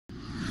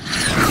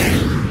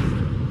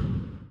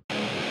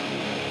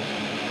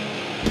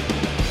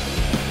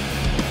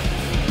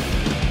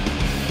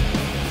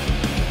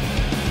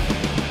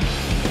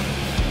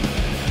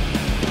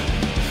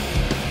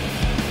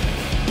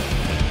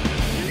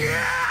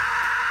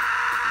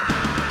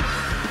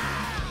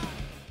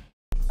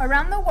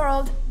Around the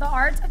world, the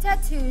art of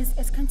tattoos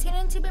is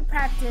continuing to be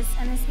practiced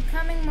and is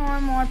becoming more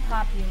and more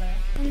popular.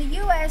 In the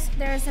US,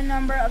 there is a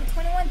number of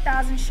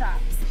 21,000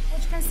 shops,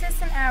 which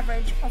consists an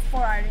average of 4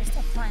 artists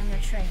applying their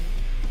trade.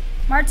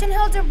 Martin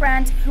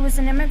Hildebrandt, who was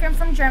an immigrant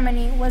from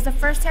Germany, was the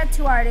first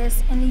tattoo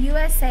artist in the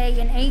USA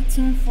in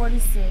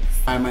 1846.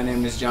 Hi, my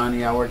name is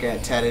Johnny. I work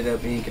at Tatted Up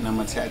Inc. and I'm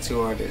a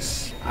tattoo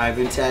artist. I've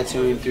been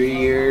tattooing 3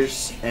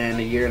 years and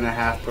a year and a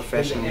half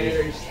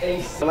professionally.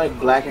 I like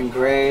black and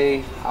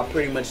gray. I'll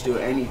pretty much do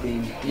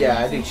anything. Yeah,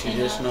 I do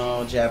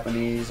traditional,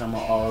 Japanese. I'm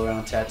an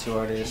all-around tattoo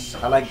artist.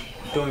 I like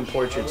doing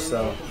portraits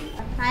though.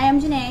 Hi,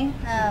 I'm Janae.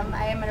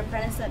 I am an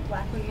apprentice at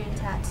Black Lagoon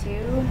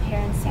Tattoo here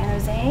in San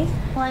Jose.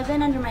 Well, I've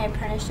been under my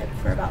apprenticeship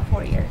for about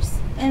 4 years.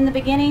 In the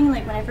beginning,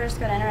 like when I first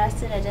got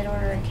interested, I did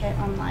order a kit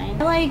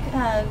online. I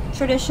like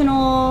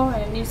traditional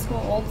and new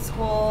school, old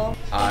school.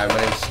 Hi,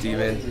 my name's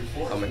Steven.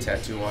 I'm a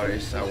tattoo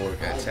artist. I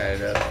work at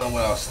Tatted Up. When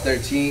I was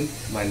 13,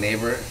 my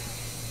neighbor,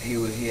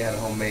 he had a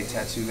homemade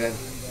tattoo gun.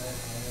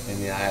 And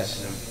then I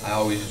asked him, I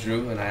always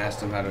drew, and I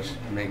asked him how to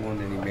make one,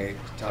 and he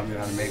taught me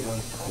how to make one,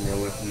 and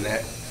then went from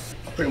there.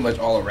 I'm pretty much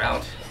all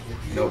around,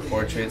 you know,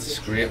 portraits,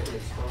 script.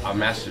 I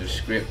mastered the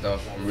script though.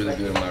 I'm really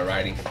good at my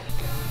writing.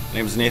 My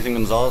name's Nathan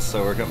Gonzalez.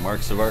 I work at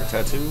Marks of Art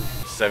Tattoo.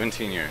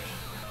 17 years.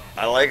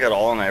 I like it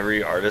all, and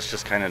every artist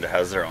just kind of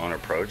has their own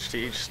approach to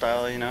each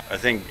style, you know. I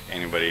think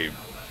anybody,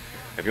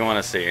 if you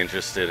want to stay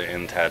interested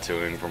in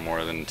tattooing for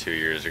more than 2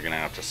 years, you're going to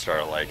have to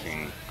start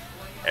liking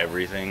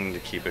everything to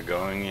keep it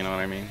going, you know what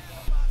I mean?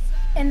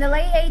 In the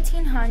late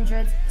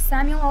 1800s,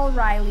 Samuel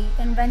O'Reilly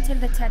invented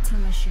the tattoo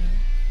machine.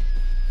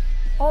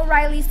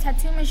 O'Reilly's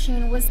tattoo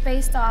machine was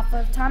based off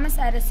of Thomas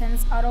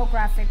Edison's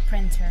autographic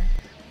printer.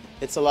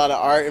 It's a lot of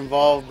art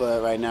involved,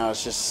 but right now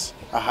it's just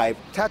a hype.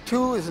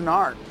 Tattoo is an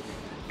art,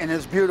 and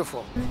it's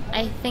beautiful.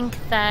 I think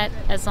that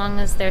as long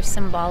as they're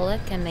symbolic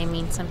and they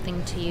mean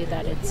something to you,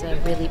 that it's a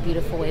really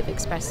beautiful way of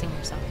expressing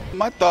yourself.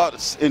 My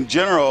thoughts in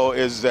general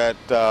is that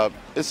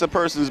it's a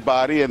person's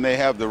body and they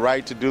have the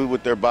right to do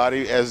with their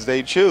body as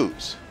they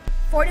choose.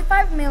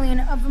 45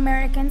 million of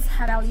Americans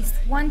have at least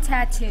one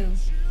tattoo.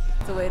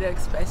 It's a way to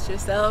express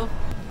yourself.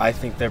 I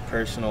think they're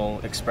personal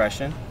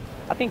expression.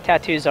 I think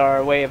tattoos are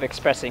a way of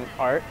expressing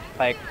art,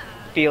 like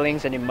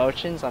feelings and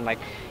emotions on like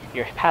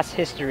your past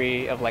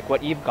history of like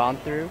what you've gone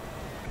through.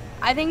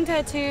 I think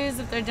tattoos,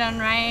 if they're done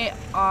right,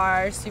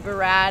 are super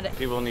rad.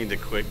 People need to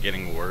quit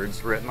getting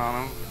words written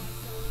on them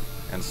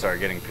and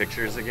start getting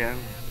pictures again.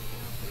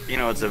 You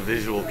know, it's a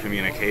visual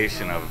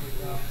communication of,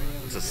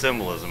 it's a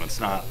symbolism, it's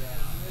not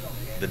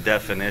the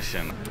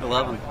definition.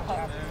 11.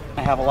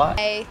 I have a lot.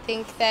 I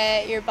think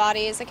that your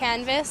body is a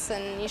canvas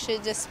and you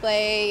should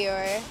display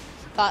your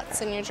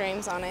thoughts and your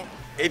dreams on it.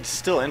 It's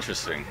still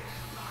interesting.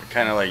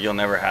 Kind of like you'll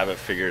never have it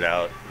figured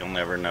out. You'll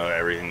never know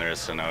everything there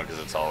is to know because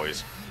it's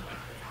always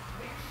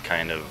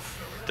kind of,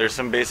 there's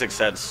some basic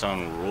set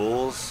stone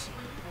rules,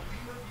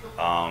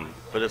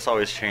 but it's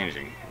always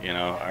changing, you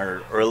know,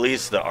 or at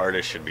least the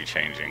artist should be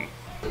changing.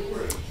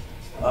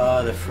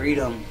 The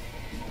freedom,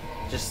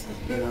 just,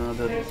 you know,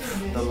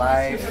 the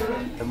life,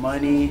 the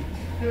money.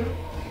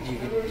 You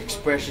can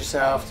express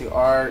yourself through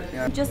art. You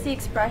know. Just the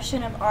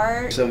expression of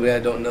art. Somebody I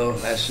don't know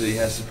actually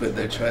has to put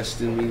their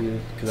trust in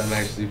me because I'm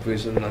actually putting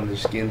something on their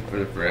skin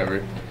for forever.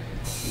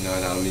 You know,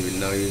 and I don't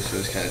even know you, so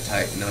it's kind of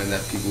tight knowing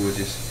that people would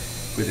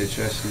just put their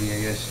trust in me,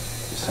 I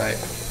guess. It's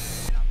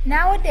tight.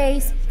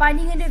 Nowadays,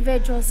 finding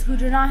individuals who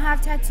do not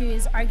have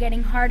tattoos are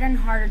getting harder and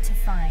harder to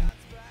find.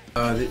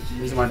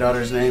 These are my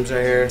daughter's names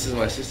right here. This is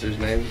my sister's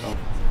name.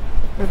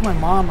 There's my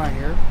mom right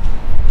here.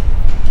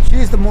 She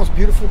is the most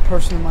beautiful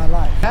person in my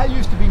life. That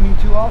used to be me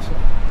too also.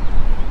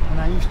 When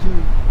I used to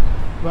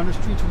run the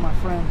streets with my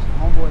friends and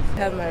homeboys. I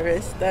have my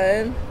wrist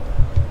done.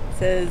 It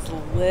says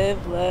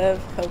live, love,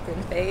 hope,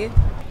 and faith.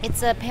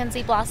 It's a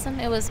pansy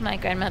blossom. It was my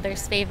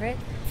grandmother's favorite.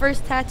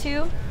 First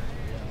tattoo,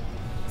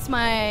 it's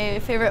my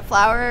favorite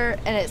flower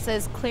and it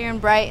says clear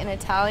and bright in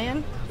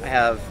Italian. I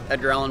have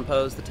Edgar Allan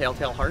Poe's The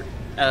Telltale Heart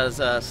as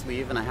a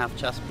sleeve and a half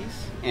chest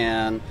piece.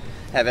 And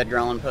have Edgar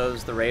Allan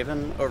Poe's The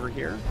Raven over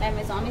here. I have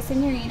my zombie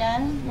senorita.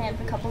 I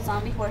have a couple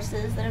zombie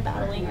horses that are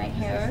battling right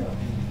here.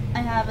 I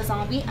have a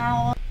zombie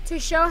owl. To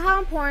show how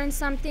important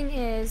something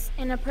is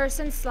in a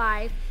person's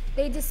life,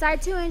 they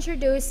decide to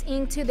introduce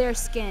ink to their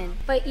skin.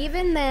 But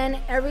even then,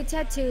 every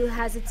tattoo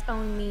has its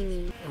own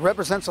meaning. It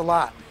represents a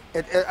lot.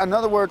 In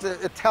other words,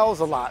 it tells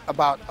a lot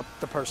about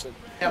the person.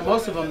 Yeah,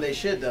 most of them they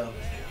should though,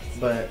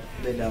 but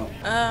they don't.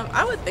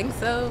 I would think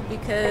so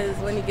because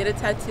when you get a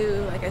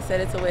tattoo, like I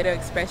said, it's a way to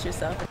express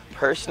yourself.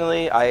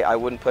 Personally, I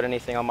wouldn't put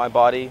anything on my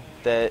body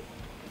that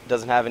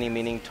doesn't have any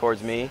meaning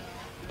towards me,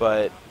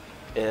 but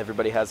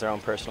everybody has their own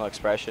personal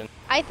expression.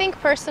 I think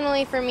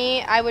personally for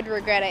me, I would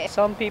regret it.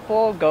 Some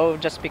people go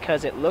just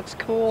because it looks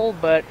cool,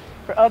 but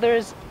for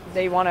others,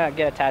 they want to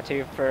get a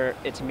tattoo for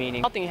its meaning.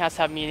 I don't think it has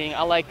to have meaning.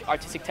 I like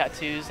artistic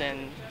tattoos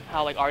and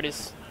how like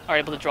artists are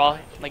able to draw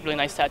like really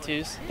nice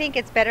tattoos. I think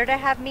it's better to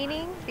have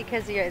meaning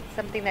because it's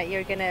something that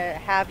you're going to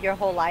have your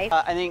whole life.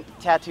 I think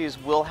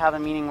tattoos will have a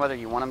meaning whether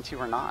you want them to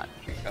or not.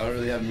 I don't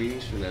really have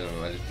meanings for them.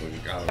 I just put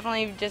it out.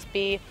 Definitely just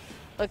be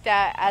looked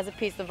at as a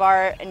piece of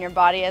art and your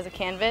body as a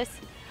canvas.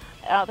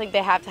 I don't think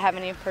they have to have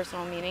any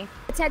personal meaning.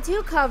 A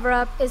tattoo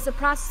cover-up is the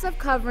process of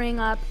covering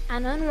up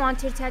an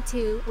unwanted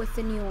tattoo with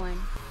a new one.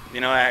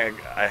 You know, I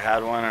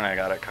had one and I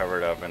got it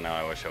covered up, and now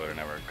I wish I would have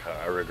never.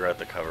 I regret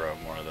the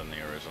cover-up more than the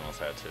original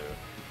tattoo,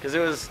 because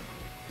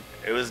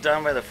it was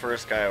done by the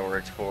first guy I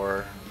worked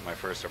for, my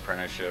first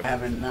apprenticeship. I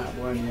haven't not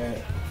one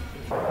yet.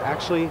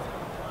 Actually,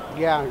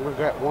 yeah, I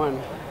regret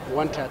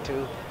one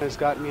tattoo. It's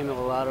gotten me into a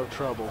lot of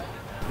trouble.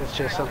 It's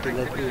just something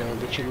that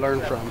that you learn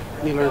from.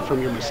 You learn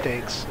from your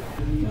mistakes.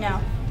 No,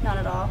 not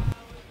at all.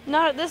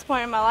 Not at this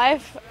point in my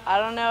life. I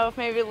don't know if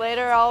maybe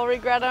later I'll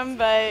regret them,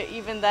 but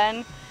even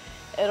then,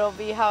 it'll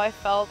be how I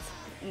felt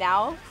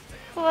now.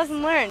 It's a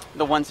lesson learned.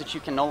 The ones that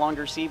you can no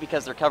longer see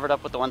because they're covered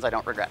up with the ones I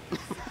don't regret.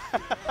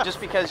 Just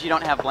because you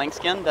don't have blank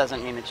skin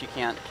doesn't mean that you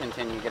can't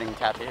continue getting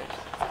tattoos.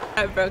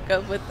 I broke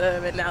up with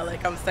them and now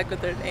like I'm stuck with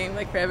their name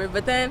like forever.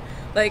 But then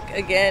like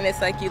again,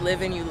 it's like you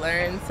live and you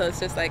learn. So it's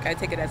just like I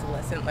take it as a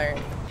lesson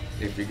learned.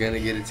 If you're gonna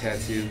get a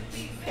tattoo,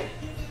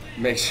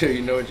 make sure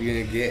you know what you're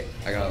gonna get.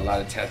 I got a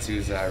lot of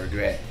tattoos that I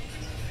regret.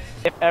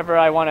 If ever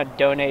I want to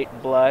donate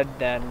blood,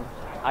 then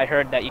I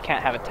heard that you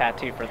can't have a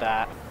tattoo for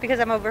that. Because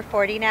I'm over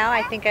 40 now,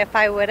 I think if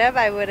I would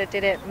have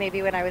did it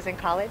maybe when I was in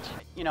college.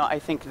 You know, I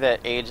think that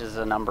age is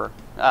a number.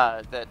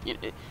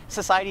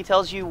 Society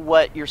tells you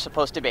what you're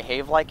supposed to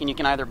behave like, and you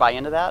can either buy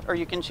into that or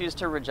you can choose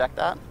to reject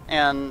that.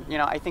 And, you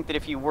know, I think that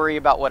if you worry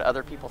about what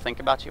other people think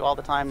about you all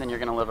the time, then you're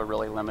going to live a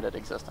really limited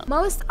existence.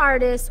 Most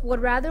artists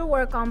would rather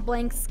work on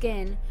blank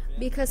skin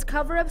because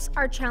cover-ups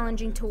are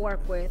challenging to work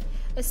with,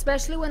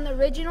 especially when the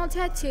original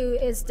tattoo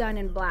is done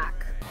in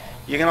black.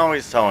 You can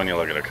always tell when you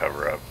look at a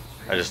cover-up.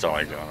 I just don't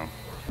like doing them.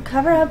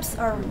 Cover-ups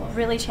are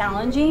really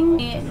challenging.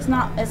 It's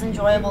not as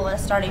enjoyable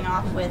as starting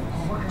off with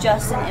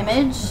just an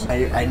image.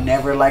 I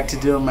never liked to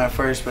do them at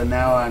first, but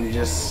now I'm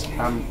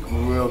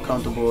real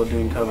comfortable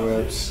doing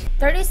cover-ups.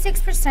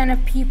 36%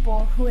 of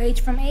people who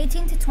age from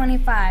 18 to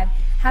 25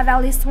 have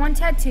at least one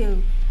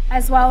tattoo,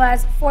 as well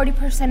as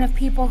 40% of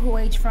people who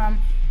age from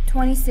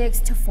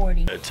 26 to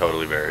 40. It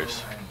totally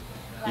varies.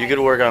 You could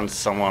work on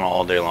someone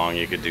all day long.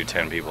 You could do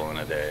 10 people in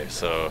a day.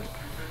 So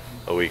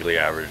a weekly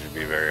average would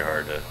be very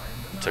hard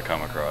to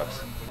come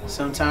across.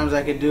 Sometimes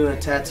I could do a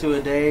tattoo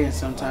a day, and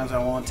sometimes I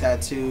won't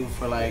tattoo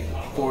for like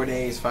 4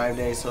 days, 5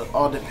 days, so it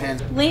all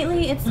depends.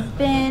 Lately it's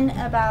been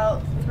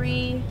about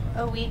 3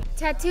 a week.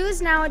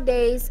 Tattoos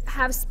nowadays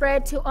have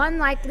spread to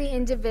unlikely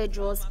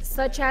individuals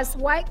such as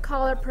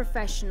white-collar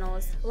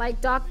professionals like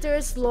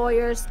doctors,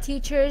 lawyers,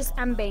 teachers,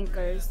 and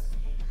bankers.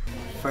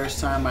 First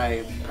time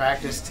I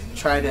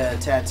tried a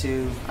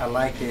tattoo, I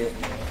liked it,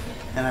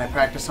 and I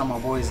practiced on my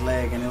boy's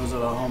leg, and it was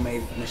with a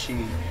homemade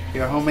machine.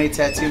 Your homemade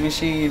tattoo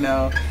machine, you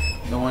know,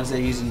 the ones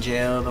they use in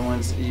jail, the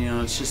ones, you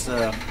know, it's just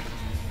a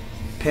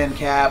pen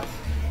cap,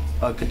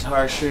 a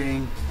guitar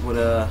string with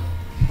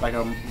like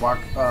a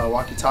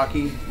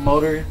walkie-talkie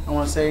motor, I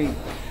want to say.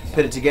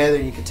 Put it together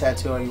and you can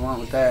tattoo all you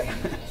want with that.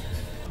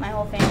 My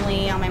whole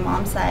family on my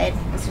mom's side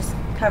was just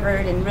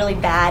covered in really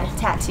bad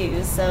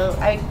tattoos, so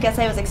I guess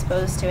I was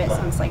exposed to it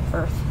since like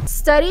birth.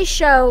 Studies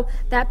show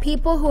that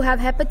people who have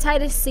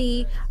hepatitis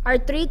C are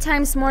 3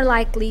 times more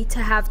likely to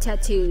have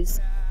tattoos.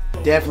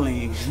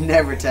 Definitely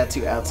never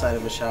tattoo outside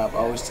of a shop,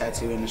 always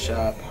tattoo in the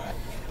shop.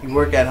 You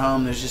work at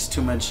home, there's just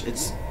too much,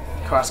 it's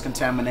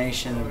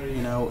cross-contamination,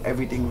 you know,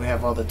 everything, we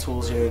have all the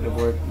tools here to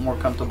work more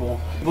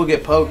comfortable. People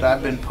get poked,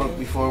 I've been poked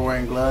before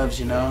wearing gloves,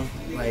 you know,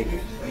 like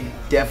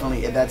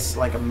definitely that's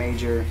like a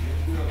major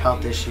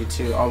health issue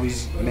too.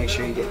 Always make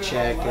sure you get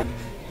checked. And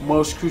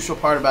most crucial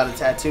part about a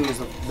tattoo is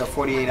the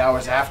 48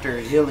 hours after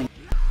healing.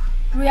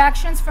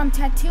 Reactions from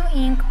tattoo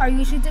ink are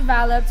usually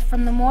developed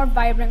from the more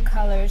vibrant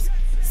colors,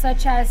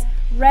 such as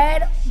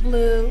red,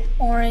 blue,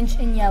 orange,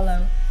 and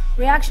yellow.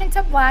 Reaction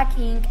to black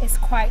ink is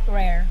quite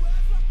rare.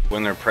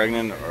 When they're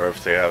pregnant, or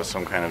if they have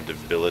some kind of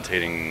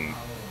debilitating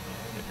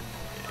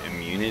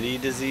immunity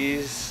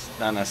disease,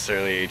 not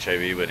necessarily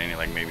HIV, but any,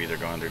 like maybe they're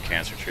going through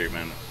cancer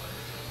treatment.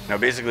 Now,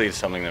 basically, it's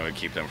something that would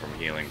keep them from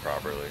healing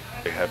properly.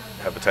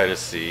 Hepatitis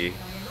C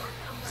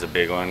is a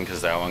big one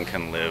because that one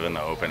can live in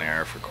the open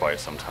air for quite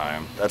some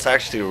time. That's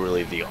actually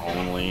really the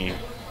only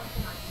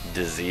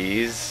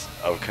disease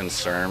of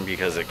concern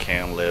because it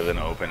can live in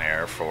open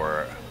air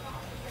for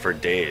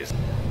days.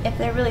 If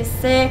they're really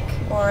sick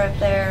or if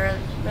they're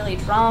really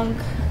drunk,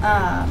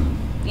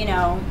 you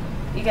know,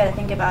 you got to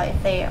think about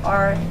if they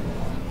are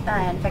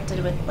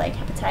infected with like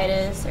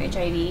hepatitis or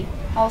HIV.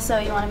 Also,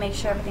 you want to make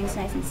sure everything's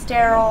nice and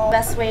sterile. The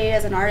best way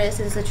as an artist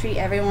is to treat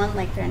everyone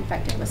like they're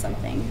infected with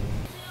something.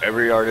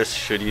 Every artist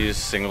should use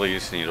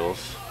single-use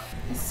needles.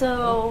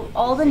 So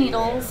all the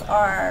needles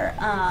are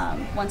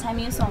one-time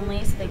use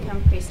only, so they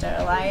come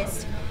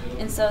pre-sterilized.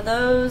 And so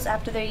those,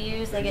 after they're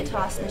used, they get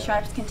tossed in the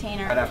sharps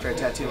container. Right after a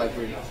tattoo, like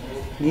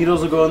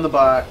needles will go in the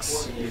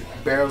box,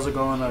 barrels will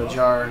go in a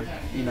jar,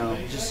 you know,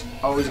 just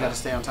always got to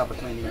stay on top of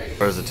cleaning. As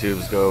far as the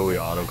tubes go, we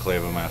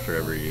autoclave them after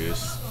every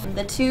use.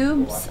 The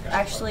tubes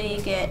actually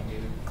get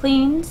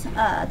cleaned,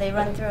 they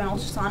run through an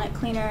ultrasonic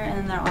cleaner, and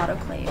then they're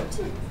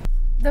autoclaved.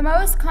 The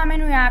most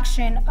common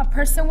reaction a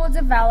person will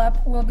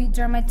develop will be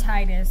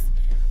dermatitis,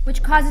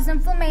 which causes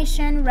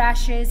inflammation,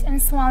 rashes,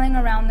 and swelling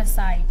around the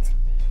site.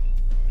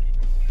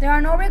 There are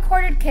no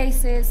recorded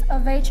cases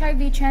of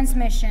HIV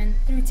transmission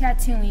through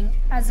tattooing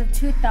as of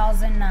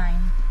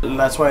 2009.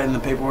 That's why in the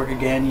paperwork,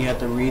 again, you have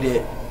to read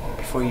it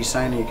before you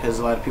sign it, because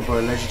a lot of people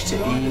are allergic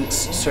to inks,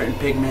 certain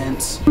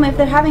pigments. If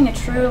they're having a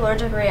true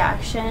allergic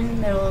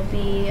reaction, there will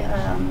be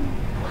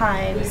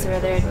hives, or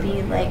there'd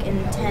be like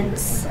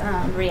intense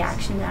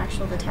reaction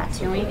to the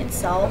tattooing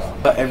itself.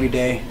 Every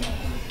day,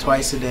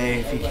 twice a day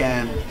if you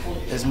can,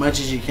 as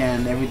much as you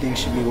can, everything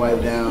should be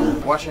wiped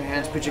down. Wash your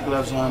hands, put your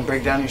gloves on,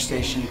 break down your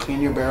station,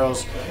 clean your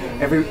barrels.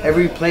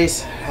 Every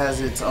place has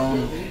its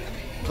own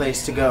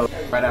place to go.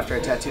 Right after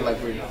a tattoo, like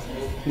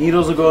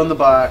needles will go in the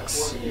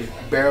box,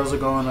 barrels will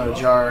go in a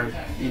jar,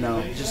 you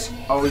know, just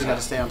always got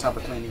to stay on top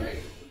of cleaning.